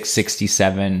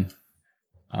 66-67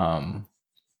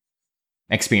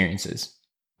 experiences.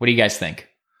 What do you guys think?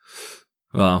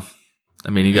 Well, I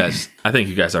mean, I think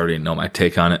you guys already know my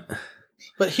take on it.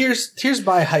 But here's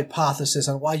my hypothesis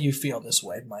on why you feel this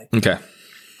way, Mike. Okay.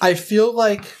 I feel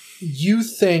like you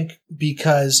think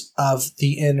because of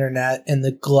the internet and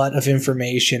the glut of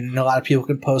information, and a lot of people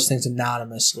can post things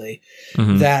anonymously,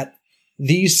 Mhm. that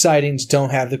these sightings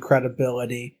don't have the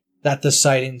credibility that the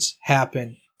sightings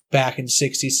happened back in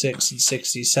 66 and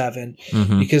 67,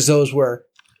 Mhm. because those were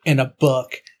in a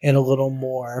book and a little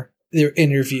more. They're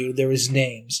interviewed. There was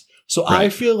names. So I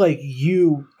Right. feel like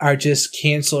you are just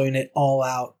canceling it all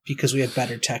out because we have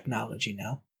better technology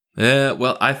now. Yeah,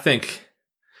 well, I think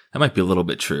that might be a little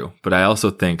bit true, but I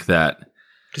also think that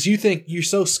Because you think you're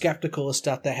so skeptical of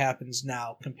stuff that happens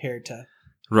now compared to.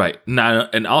 right now,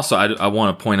 and also I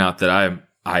want to point out that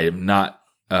I am not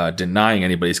denying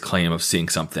anybody's claim of seeing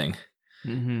something,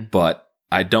 Mm-hmm. but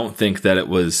I don't think that it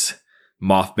was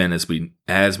Mothman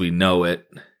as we know it,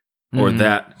 or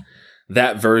Mhm.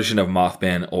 that version of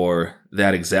Mothman, or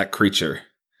that exact creature.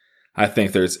 I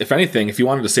think there's, if anything, if you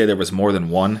wanted to say there was more than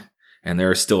one and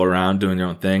they're still around doing their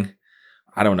own thing,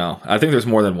 I don't know. I think there's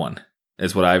more than one.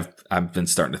 Is what I've been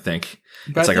starting to think.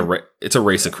 But It's I like think it's a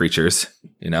race of creatures,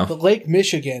 you know? the Lake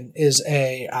Michigan is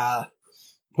a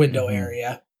window Mhm.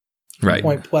 area. Right.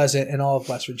 Point Pleasant and all of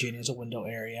West Virginia is a window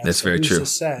area. That's So very who's true. to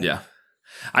say? Yeah.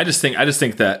 I just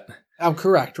think that I'm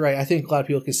correct, right? I think a lot of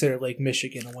people consider Lake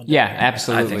Michigan a window Yeah, area.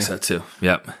 absolutely. I think so too.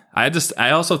 Yep. I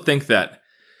also think that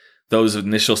those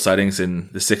initial sightings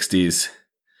in the 60s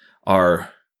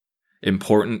are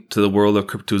important to the world of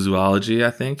cryptozoology,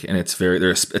 I think, and it's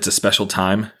a special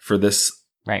time for this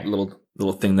Right. little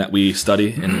thing that we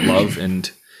study and love, and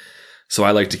so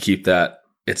I like to keep that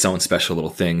its own special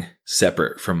little thing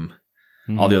separate from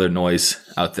all the other noise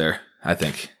out there, I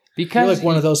think. You're Because like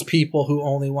one of those people who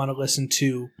only want to listen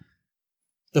to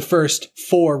the first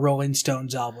 4 Rolling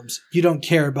Stones albums. You don't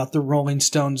care about the Rolling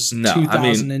Stones No, I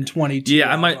mean, 2022.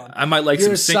 Yeah, album. I might like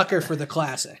You're some a sucker for the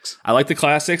classics. I like the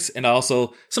classics and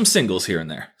also some singles here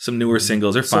and there. Some newer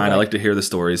singles are So, fine. I like- like to hear the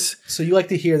stories. So you like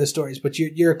to hear the stories, but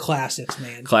you're a classics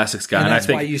man. Classics guy, and and I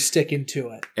that's why think you stick into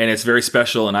it. and it's very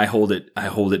special, and I hold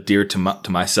it dear to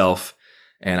myself,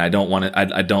 and I don't want to.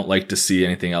 I don't like to see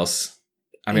anything else.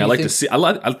 I mean, And I you like to think-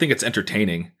 see. I think it's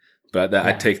entertaining, but I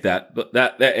Yeah. take that. But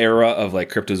that era of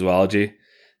like cryptozoology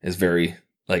is very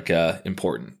like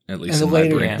important, at And least the in my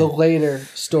later brain. the later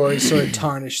stories sort of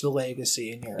tarnish the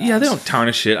legacy in your eyes. Yeah, they don't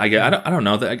tarnish it. I don't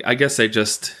know. I guess they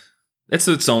just It's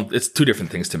its own. It's two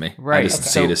different things to me. Right. I just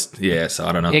see it as So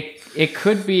I don't know. It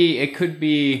could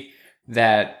be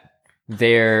that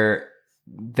they're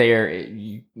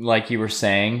like you were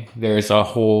saying, there's a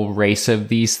whole race of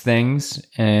these things,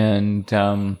 and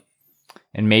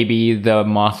maybe the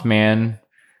Mothman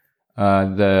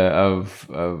of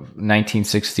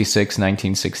 1966,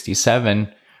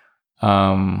 1967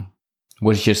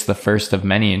 was just the first of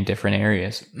many in different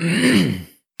areas.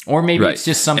 Or maybe it's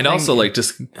just something. And also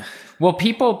well,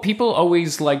 people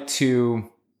always like to,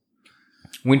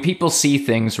 when people see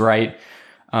things, right,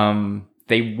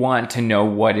 they want to know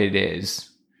what it is.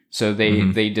 So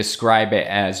they describe it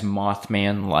as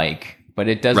Mothman-like, but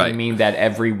it doesn't mean that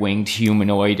every winged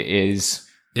humanoid is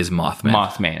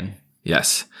Mothman.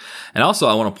 Yes. And also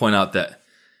I want to point out that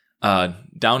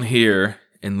down here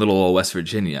in little old West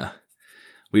Virginia,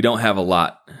 we don't have a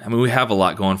lot. I mean, we have a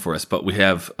lot going for us, but we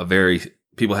have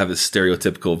people have this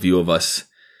stereotypical view of us,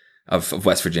 of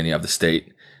West Virginia, of the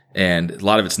state. And a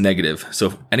lot of it's negative.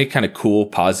 So any kind of cool,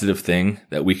 positive thing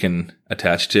that we can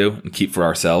attach to and keep for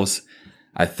ourselves,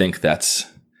 I think that's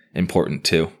important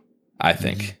too. I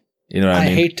think. You know what I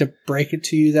mean? I hate to break it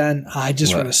to you then. I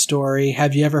just read a story.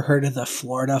 Have you ever heard of the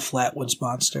Florida Flatwoods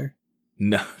Monster?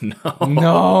 No.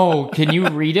 No. Can you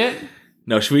read it?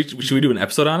 No. Should we do an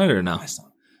episode on it or no?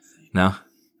 No?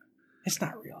 It's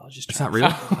not real. It's not real?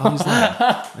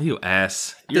 Oh, you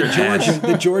ass. You're an ass.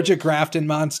 The Georgia Grafton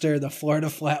Monster, the Florida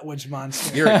Flatwoods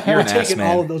Monster. You're an ass,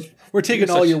 man. All of those. We're taking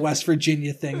all your West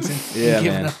Virginia things and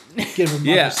giving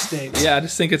them other states. Yeah, I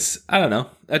just think I don't know.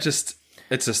 It's just.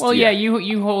 Well,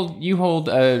 you hold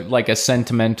a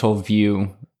sentimental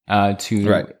view to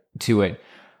it.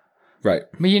 Right.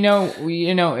 But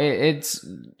it's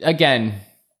again,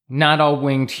 not all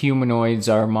winged humanoids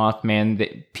are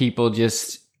Mothman. People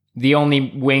just,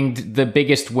 the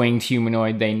biggest winged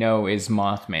humanoid they know is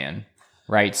Mothman,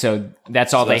 right? So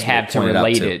that's all they have to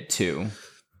relate it to.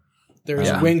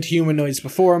 There's winged humanoids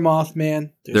before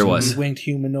Mothman. There was winged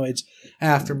humanoids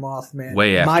after Mothman.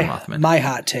 Way after Mothman. My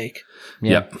hot take.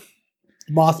 Yep.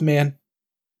 Mothman,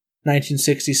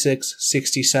 1966,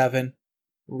 67,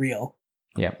 real.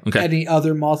 Yeah. Okay. Any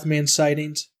other Mothman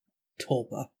sightings?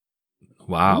 Tulpa.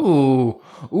 Wow. Ooh.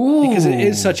 Because it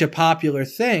is such a popular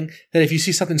thing that if you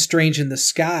see something strange in the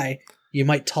sky, you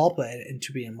might Tulpa it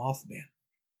into being Mothman.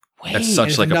 That's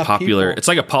such like a popular. It's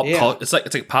like a pop. It's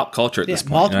like pop culture at this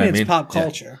point. Mothman's pop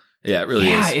culture. Yeah, it really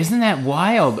is. Yeah, isn't that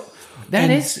wild?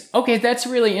 Is okay. That's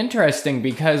really interesting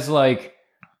because,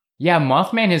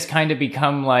 Mothman has kind of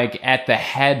become at the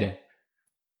head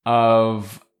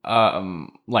of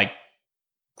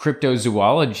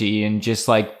cryptozoology, and just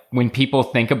when people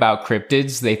think about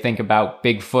cryptids, they think about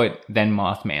Bigfoot, then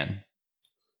Mothman.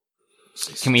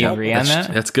 Can we agree on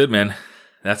that? That's good, man.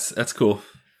 That's cool.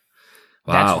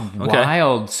 Wow. That's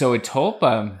wild. So a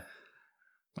Tulpa.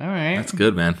 All right. That's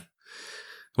good, man.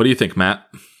 What do you think, Matt?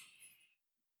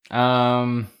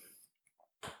 Well,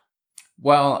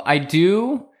 I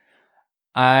do.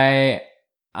 I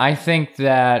think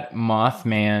that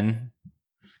Mothman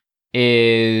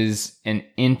is an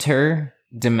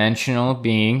interdimensional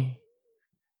being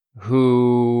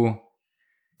who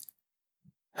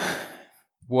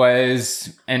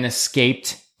was an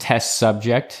escaped test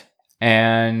subject,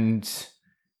 and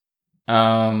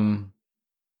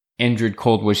Indrid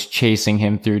Cold was chasing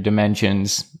him through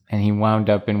dimensions, and he wound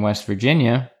up in West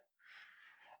Virginia.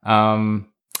 I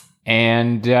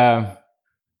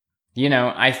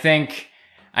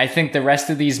think the rest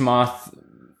of these Mothman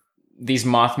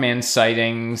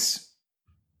sightings,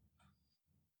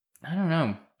 I don't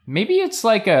know. Maybe it's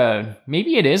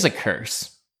maybe it is a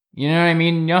curse. You know what I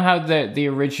mean? You know how the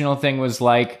original thing was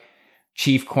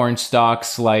Chief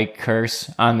Cornstalk's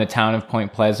curse on the town of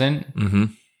Point Pleasant? Mm-hmm.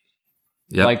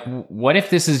 Yeah. What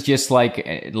if this is just like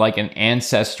an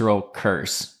ancestral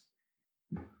curse?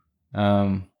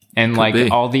 And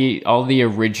all the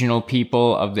original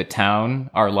people of the town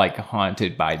are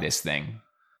haunted by this thing.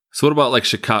 So what about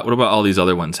Chicago? What about all these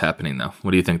other ones happening though?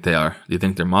 What do you think they are? Do you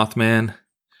think they're Mothman?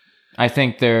 I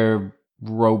think they're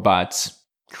robots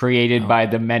created by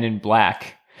the Men in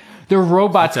Black. They're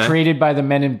robots created by the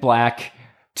Men in Black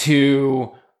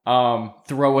to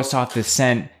throw us off the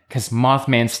scent, because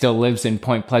Mothman still lives in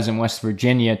Point Pleasant, West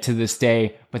Virginia to this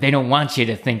day, but they don't want you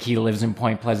to think he lives in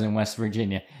Point Pleasant, West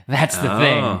Virginia. That's the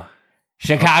thing.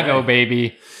 Chicago,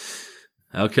 baby.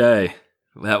 Okay.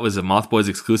 That was a Mothboys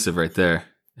exclusive right there.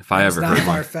 If I ever heard one. Not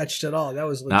far-fetched at all. That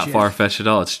was legit. Not far-fetched at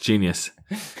all. It's genius.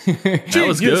 That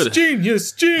was good.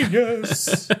 Genius.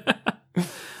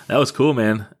 That was cool,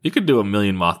 man. You could do a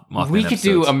million Mothman We could episodes.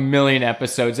 do a million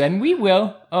episodes, and we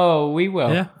will. Oh, we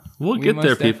will. Yeah. We'll get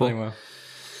there, people. Will.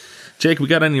 Jake, we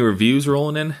got any reviews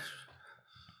rolling in?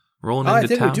 I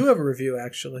think town? we do have a review,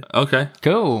 actually. Okay.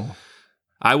 Cool.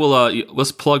 I will,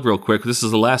 let's plug real quick. This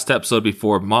is the last episode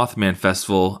before Mothman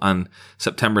Festival on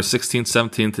September 16th,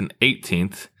 17th, and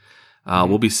 18th.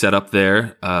 We'll be set up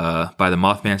there by the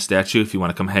Mothman statue. If you want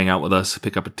to come hang out with us,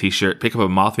 pick up a t-shirt, pick up a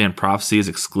Mothman Prophecies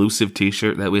exclusive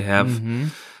t-shirt that we have.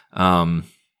 Mm-hmm.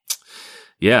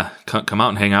 Yeah, come out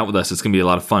and hang out with us. It's going to be a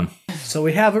lot of fun. So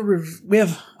we have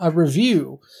a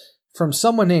review from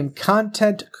someone named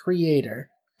Content Creator.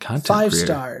 Content 5 creator.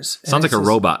 stars. Sounds like a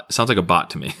robot. Sounds like a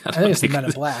bot to me. I think it's the Men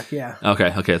in Black, yeah.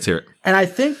 Okay, let's hear it. And I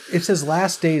think it says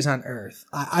Last Days on Earth.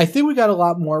 I think we got a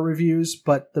lot more reviews,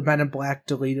 but the Men in Black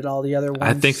deleted all the other ones.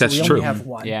 I think that's so we true. only have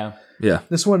one. Yeah. Yeah.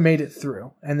 This one made it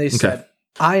through. And they said,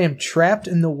 I am trapped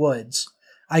in the woods.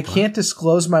 I can't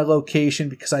disclose my location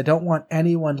because I don't want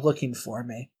anyone looking for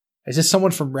me. Is this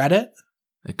someone from Reddit?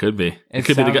 It could be. It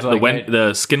could be sounds like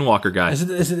the Skinwalker guy. Is it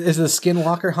the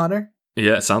Skinwalker Hunter?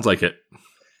 Yeah, it sounds like it.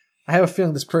 I have a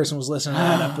feeling this person was listening to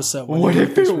that episode. when What they if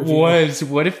wrote this it review. was?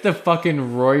 What if the fucking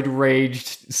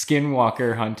roid-raged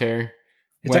Skinwalker hunter?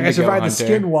 It's like I Wendigo survived the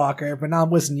hunter. Skinwalker, but now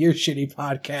I'm listening to your shitty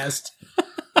podcast.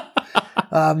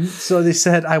 So they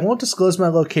said, I won't disclose my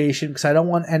location because I don't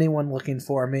want anyone looking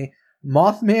for me.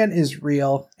 Mothman is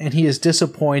real, and he is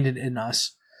disappointed in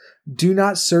us. Do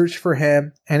not search for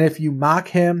him, and if you mock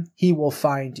him, he will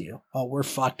find you. Oh, we're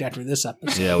fucked after this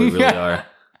episode. Yeah, we really are.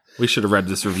 We should have read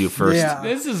this review first. Yeah.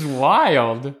 This is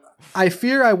wild. I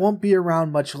fear I won't be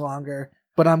around much longer,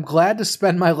 but I'm glad to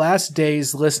spend my last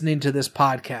days listening to this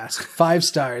podcast. 5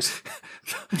 stars.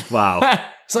 Wow.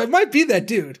 So it might be that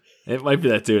dude. It might be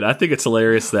that dude. I think it's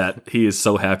hilarious that he is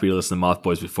so happy to listen to Moth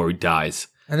Boys before he dies.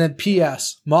 And then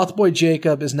P.S. Mothboy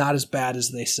Jacob is not as bad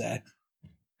as they say.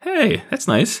 Hey, that's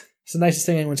nice. It's the nicest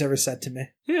thing anyone's ever said to me.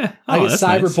 Yeah. I Oh, get that's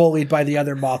cyber nice. bullied by the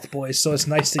other Moth Boys, so it's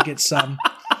nice to get some.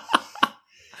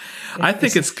 I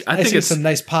think it's some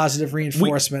nice positive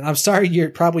reinforcement. I'm sorry you're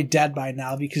probably dead by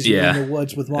now because you're Yeah. in the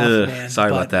woods with Mothman. sorry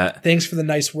but about that. Thanks for the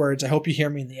nice words. I hope you hear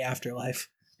me in the afterlife.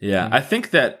 Yeah, I think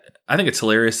it's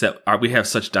hilarious that we have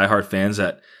such diehard fans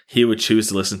that he would choose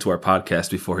to listen to our podcast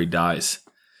before he dies.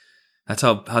 That's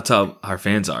how our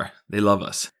fans are. They love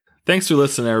us. Thanks for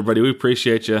listening, everybody. We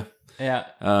appreciate you. Yeah.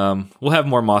 We'll have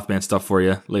more Mothman stuff for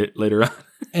you later on.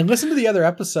 And listen to the other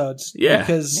episodes. Yeah.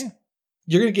 Because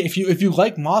you're gonna get if you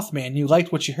like Mothman, you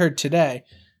liked what you heard today,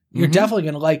 you're definitely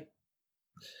gonna like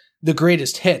the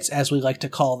greatest hits, as we like to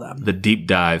call them. The deep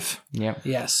dive. Yep.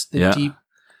 Yes, the Yeah. deep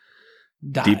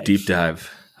dive. Deep dive.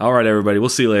 All right, everybody. We'll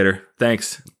see you later.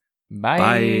 Thanks.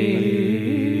 Bye.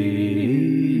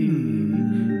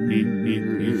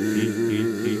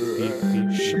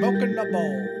 Smoking the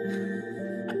bowl.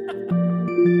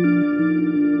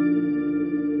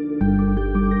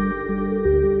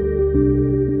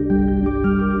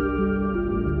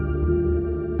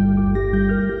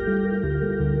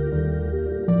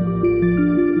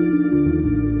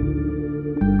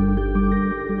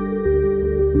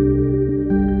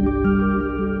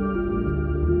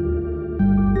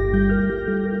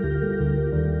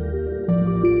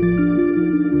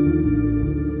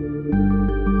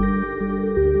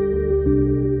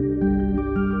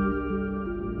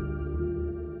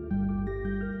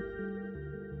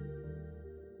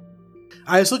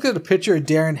 I was looking at a picture of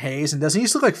Darren Hayes, and doesn't he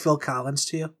just look like Phil Collins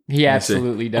to you? He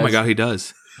absolutely does. Oh my god, he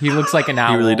does. He looks like an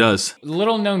owl. He really does.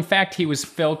 Little known fact, he was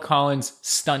Phil Collins'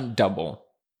 stunt double.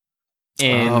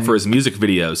 In For his music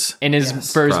videos.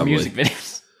 for his Probably. music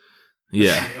videos.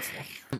 Yeah. Beautiful.